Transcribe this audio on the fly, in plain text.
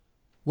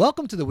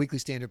Welcome to the Weekly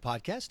Standard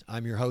Podcast.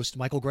 I'm your host,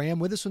 Michael Graham.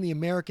 With us from the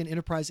American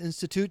Enterprise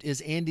Institute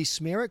is Andy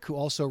Smerick, who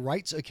also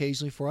writes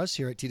occasionally for us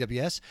here at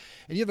TWS.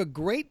 And you have a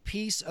great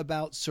piece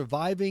about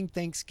surviving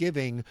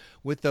Thanksgiving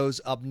with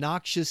those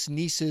obnoxious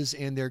nieces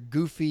and their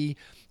goofy,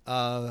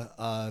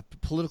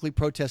 politically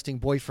protesting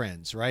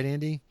boyfriends. Right,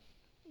 Andy?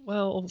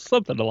 Well,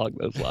 something along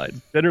those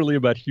lines. Generally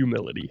about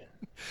humility.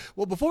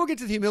 Well, before we get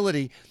to the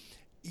humility,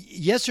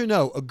 yes or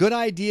no, a good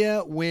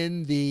idea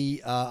when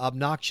the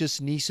obnoxious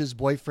niece's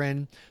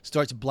boyfriend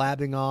starts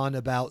blabbing on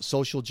about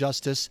social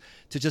justice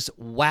to just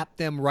whap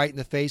them right in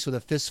the face with a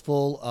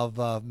fistful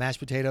of mashed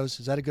potatoes?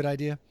 Is that a good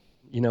idea?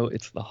 You know,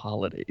 it's the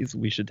holidays.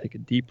 We should take a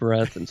deep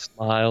breath and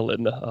smile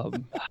and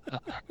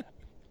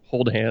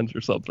hold hands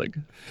or something.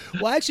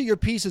 Well, actually, your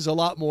piece is a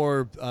lot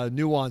more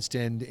nuanced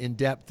and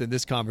in-depth than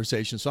this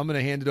conversation, so I'm going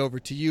to hand it over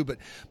to you. But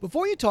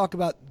before you talk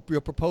about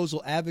your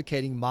proposal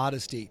advocating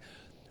modesty,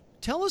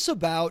 tell us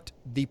about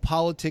the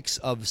politics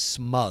of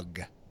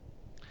smug.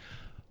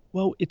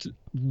 Well, it's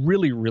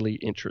really, really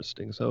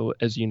interesting. So,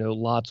 as you know,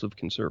 lots of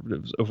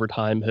conservatives over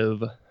time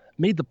have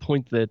made the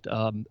point that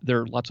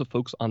there are lots of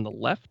folks on the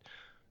left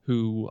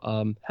who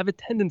have a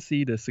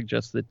tendency to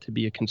suggest that to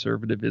be a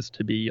conservative is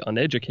to be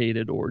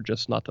uneducated or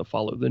just not to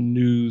follow the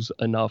news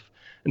enough.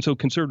 And so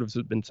conservatives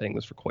have been saying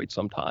this for quite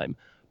some time.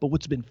 But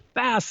what's been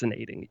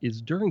fascinating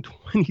is during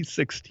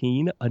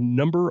 2016, a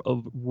number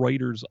of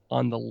writers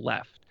on the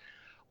left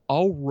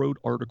all wrote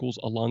articles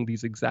along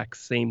these exact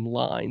same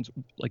lines,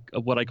 like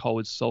what I call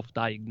is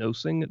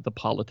self-diagnosing the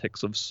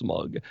politics of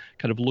smug,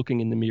 kind of looking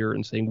in the mirror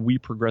and saying, we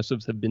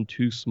progressives have been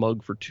too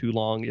smug for too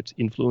long. It's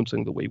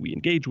influencing the way we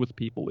engage with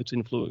people. It's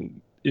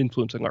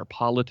influencing our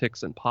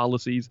politics and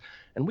policies.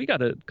 And we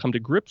got to come to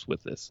grips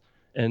with this.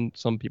 And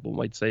some people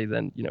might say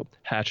then,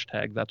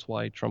 hashtag, that's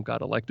why Trump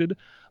got elected.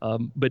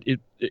 But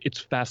it's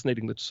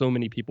fascinating that so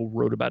many people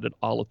wrote about it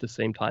all at the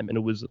same time, and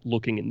it was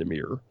looking in the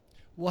mirror.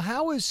 Well,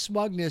 how is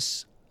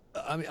smugness,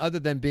 other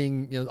than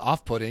being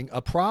off-putting,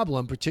 a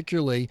problem,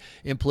 particularly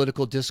in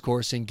political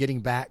discourse and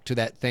getting back to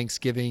that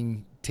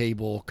Thanksgiving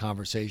table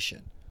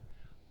conversation?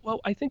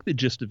 Well, I think the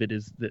gist of it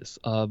is this.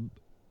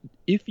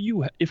 If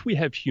we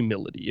have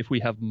humility, if we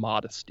have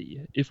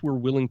modesty, if we're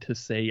willing to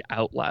say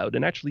out loud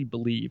and actually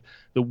believe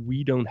that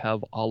we don't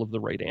have all of the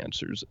right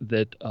answers,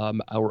 that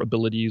our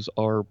abilities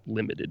are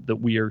limited, that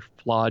we are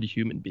flawed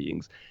human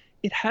beings,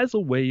 it has a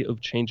way of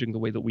changing the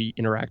way that we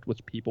interact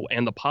with people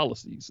and the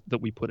policies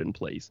that we put in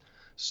place.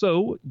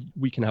 So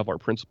we can have our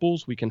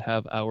principles, we can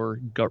have our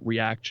gut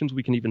reactions,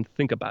 we can even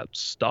think about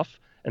stuff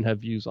and have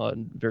views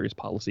on various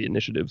policy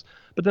initiatives.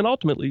 But then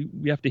ultimately,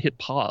 we have to hit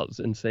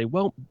pause and say,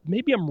 well,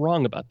 maybe I'm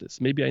wrong about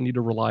this. Maybe I need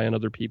to rely on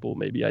other people.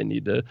 Maybe I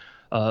need to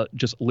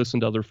just listen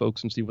to other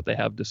folks and see what they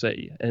have to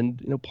say. And,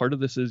 part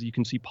of this is you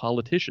can see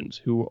politicians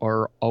who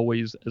are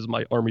always, as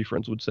my Army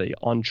friends would say,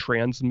 on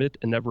transmit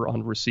and never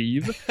on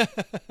receive.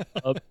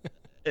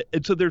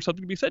 And so there's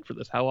something to be said for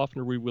this. How often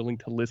are we willing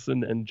to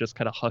listen and just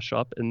kind of hush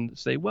up and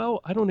say,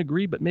 well, I don't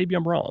agree, but maybe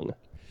I'm wrong?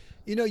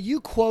 You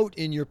quote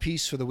in your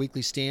piece for the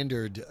Weekly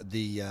Standard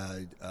the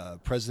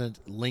President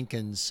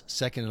Lincoln's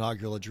second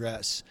inaugural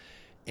address,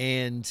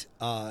 and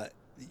I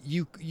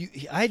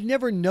had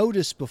never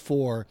noticed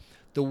before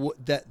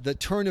the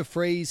turn of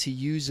phrase he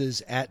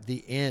uses at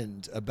the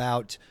end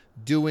about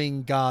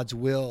doing God's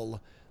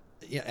will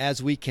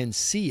as we can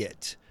see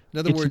it. In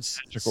other words,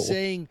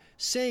 magical.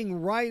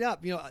 saying right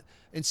up,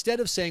 instead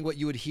of saying what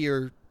you would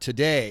hear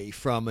today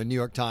from a New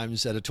York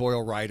Times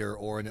editorial writer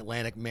or an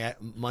Atlantic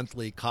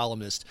Monthly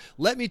columnist,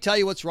 let me tell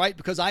you what's right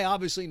because I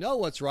obviously know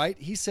what's right.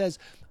 He says,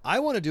 I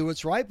want to do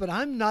what's right, but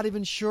I'm not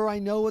even sure I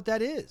know what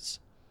that is.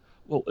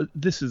 Well,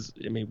 this is,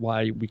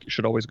 why we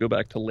should always go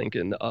back to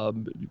Lincoln.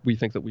 We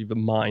think that we've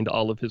mined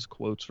all of his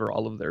quotes for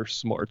all of their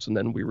smarts, and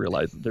then we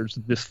realize that there's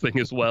this thing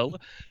as well.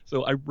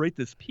 So I write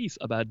this piece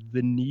about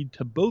the need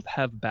to both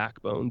have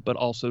backbone, but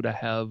also to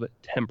have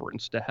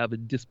temperance, to have a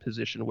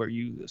disposition where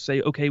you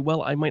say, okay,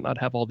 well, I might not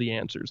have all the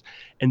answers.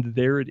 And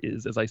there it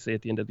is, as I say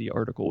at the end of the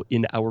article,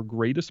 in our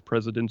greatest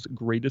president's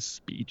greatest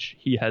speech,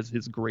 he has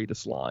his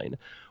greatest line,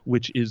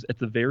 which is at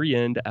the very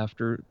end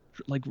after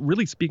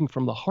really speaking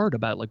from the heart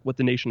about what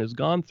the nation has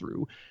gone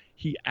through.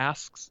 He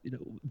asks,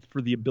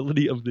 for the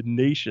ability of the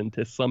nation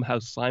to somehow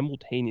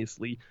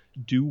simultaneously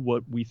do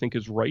what we think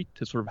is right,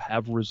 to sort of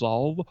have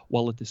resolve,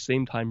 while at the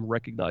same time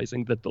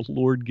recognizing that the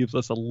Lord gives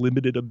us a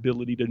limited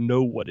ability to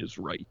know what is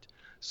right.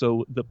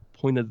 So the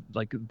point of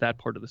that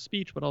part of the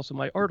speech, but also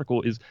my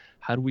article, is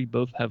how do we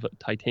both have a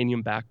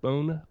titanium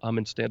backbone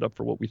and stand up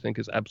for what we think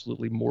is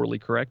absolutely morally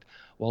correct,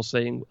 while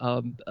saying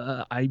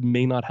I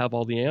may not have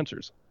all the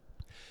answers.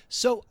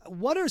 So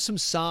what are some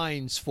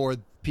signs for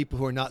people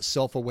who are not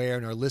self-aware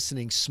and are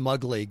listening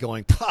smugly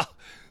going,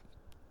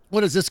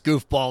 what does this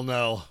goofball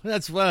know?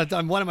 That's what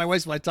why am I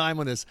wasting my time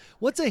on this?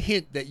 What's a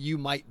hint that you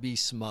might be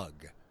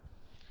smug?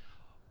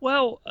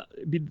 Well,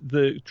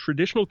 the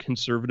traditional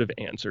conservative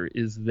answer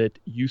is that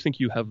you think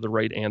you have the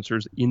right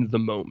answers in the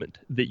moment,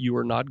 that you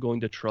are not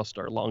going to trust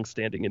our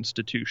longstanding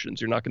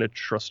institutions. You're not going to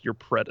trust your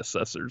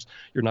predecessors.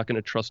 You're not going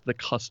to trust the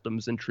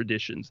customs and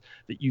traditions,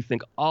 that you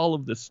think all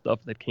of this stuff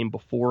that came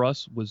before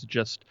us was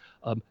just,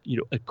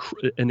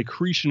 an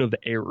accretion of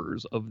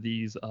errors of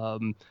these,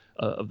 of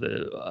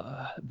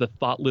the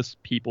thoughtless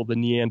people, the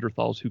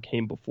Neanderthals who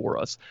came before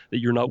us, that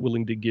you're not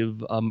willing to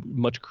give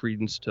much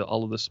credence to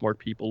all of the smart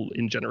people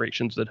in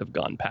generations that have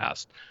gone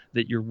past,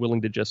 that you're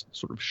willing to just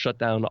sort of shut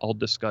down all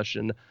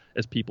discussion.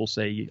 As people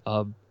say,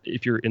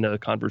 if you're in a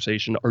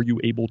conversation, are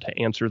you able to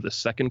answer the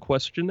second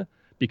question?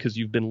 Because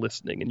you've been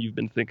listening and you've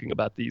been thinking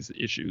about these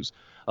issues.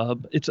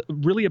 It's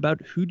really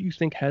about, who do you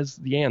think has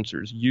the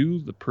answers? You,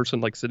 the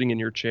person like sitting in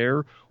your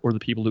chair, or the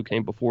people who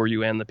came before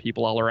you and the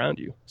people all around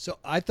you? So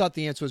I thought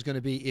the answer was going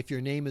to be, if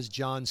your name is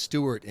Jon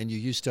Stewart and you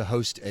used to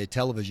host a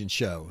television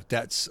show,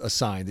 that's a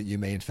sign that you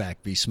may in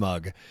fact be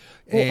smug.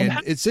 And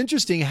it's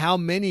interesting how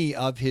many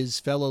of his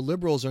fellow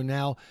liberals are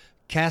now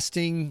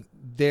casting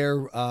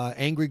their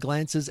angry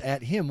glances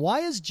at him.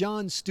 Why is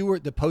Jon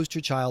Stewart the poster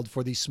child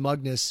for the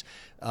smugness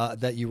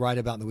that you write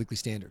about in the Weekly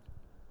Standard?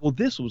 Well,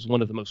 this was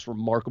one of the most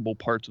remarkable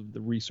parts of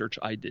the research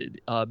I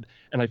did. And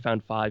I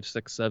found 5,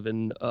 6,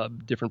 7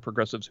 different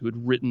progressives who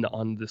had written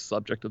on this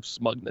subject of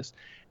smugness.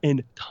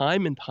 And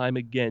time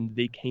again,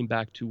 they came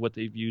back to what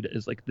they viewed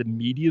as like the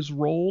media's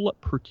role,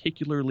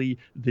 particularly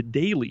The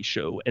Daily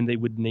Show. And they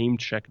would name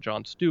check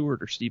Jon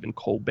Stewart or Stephen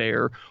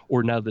Colbert,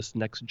 or now this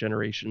next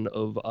generation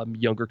of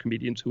younger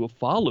comedians who have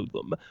followed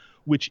them,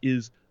 which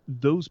is,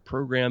 those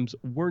programs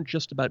weren't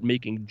just about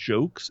making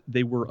jokes.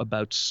 They were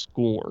about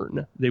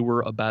scorn. They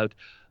were about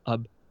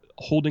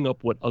holding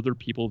up what other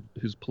people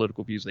whose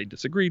political views they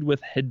disagreed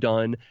with had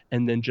done,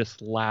 and then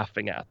just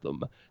laughing at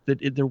them.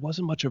 There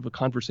wasn't much of a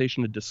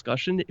conversation, a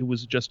discussion. It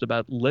was just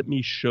about, let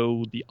me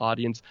show the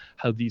audience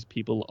how these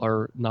people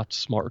are not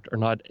smart, are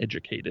not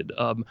educated,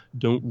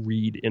 don't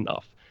read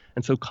enough.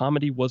 And so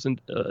comedy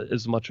wasn't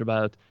as much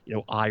about,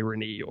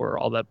 irony, or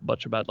all that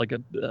much about like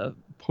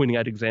pointing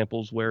out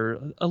examples where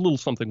a little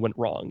something went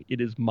wrong. It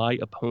is, my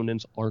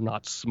opponents are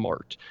not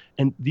smart.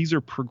 And these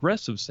are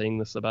progressives saying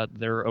this about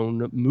their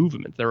own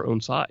movement, their own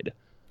side.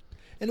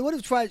 And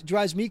what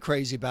drives me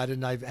crazy about it,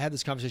 and I've had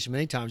this conversation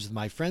many times with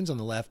my friends on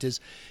the left, is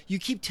you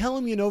keep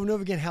telling me over and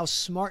over again how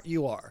smart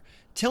you are.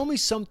 Tell me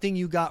something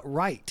you got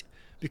right.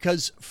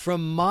 Because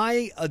from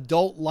my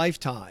adult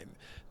lifetime,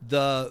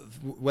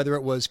 whether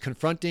it was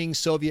confronting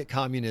Soviet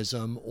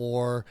communism,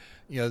 or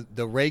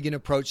the Reagan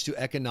approach to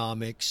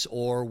economics,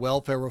 or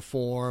welfare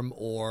reform,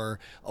 or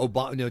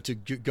to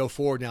go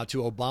forward now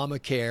to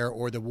Obamacare,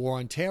 or the war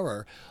on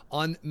terror,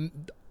 on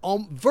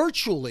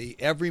virtually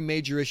every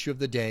major issue of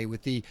the day,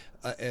 with the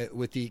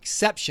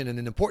exception, and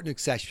an important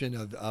exception,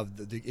 of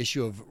the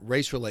issue of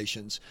race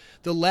relations,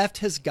 the left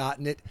has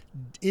gotten it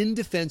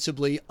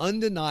indefensibly,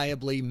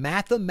 undeniably,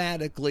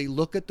 mathematically,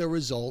 look at the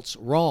results,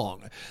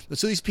 wrong.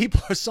 So these people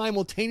are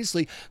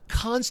simultaneously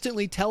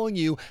constantly telling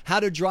you how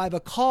to drive a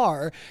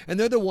car, and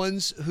they're the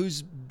ones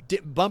whose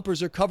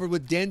bumpers are covered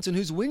with dents and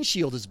whose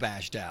windshield is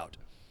bashed out.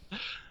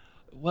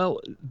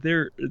 Well,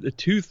 there the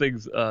two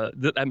things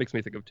that makes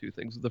me think of two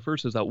things. The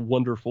first is that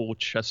wonderful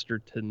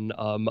Chesterton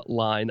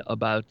line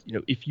about,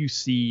 if you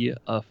see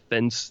a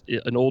fence,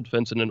 an old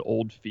fence in an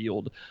old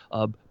field,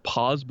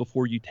 pause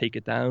before you take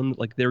it down.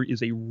 Like, there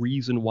is a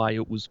reason why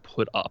it was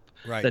put up.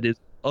 Right. That is,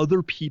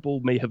 other people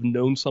may have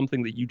known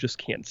something that you just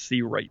can't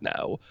see right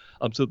now.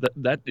 So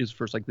that is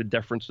first, like, the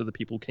deference to the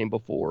people who came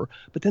before.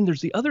 But then there's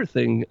the other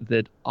thing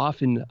that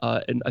often,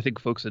 and I think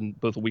folks in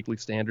both the Weekly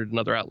Standard and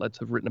other outlets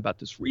have written about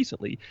this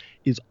recently,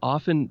 is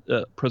often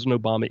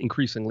President Obama,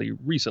 increasingly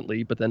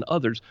recently, but then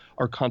others,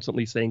 are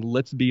constantly saying,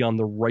 let's be on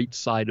the right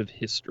side of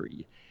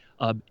history.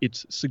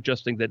 It's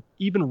suggesting that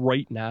even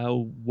right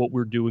now, what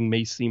we're doing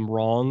may seem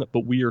wrong,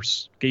 but we are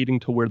skating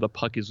to where the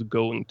puck is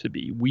going to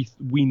be.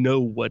 We know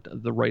what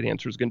the right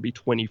answer is going to be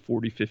 20,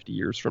 40, 50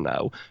 years from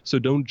now. So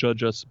don't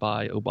judge us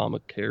by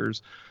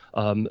Obamacare's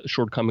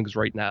shortcomings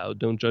right now.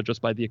 Don't judge us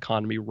by the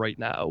economy right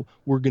now.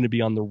 We're going to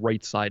be on the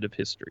right side of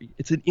history.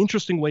 It's an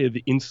interesting way of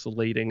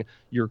insulating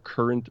your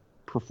current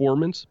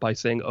performance by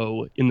saying,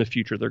 oh, in the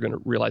future, they're going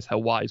to realize how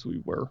wise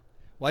we were.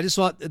 Well, I just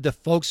want the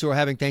folks who are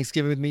having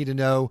Thanksgiving with me to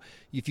know,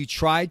 if you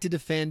tried to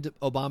defend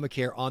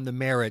Obamacare on the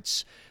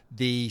merits,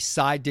 the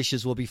side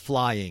dishes will be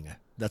flying.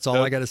 That's all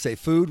I got to say.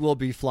 Food will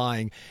be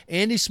flying.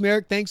 Andy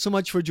Smerek, thanks so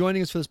much for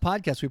joining us for this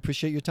podcast. We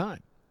appreciate your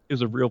time. It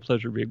was a real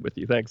pleasure being with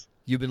you. Thanks.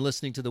 You've been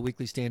listening to the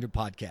Weekly Standard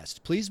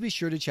Podcast. Please be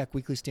sure to check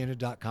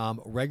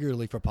weeklystandard.com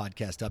regularly for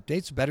podcast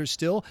updates. Better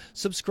still,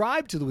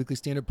 subscribe to the Weekly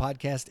Standard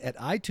Podcast at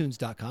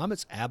itunes.com.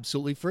 It's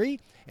absolutely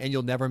free, and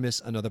you'll never miss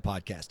another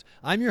podcast.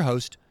 I'm your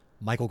host,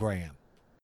 Michael Graham.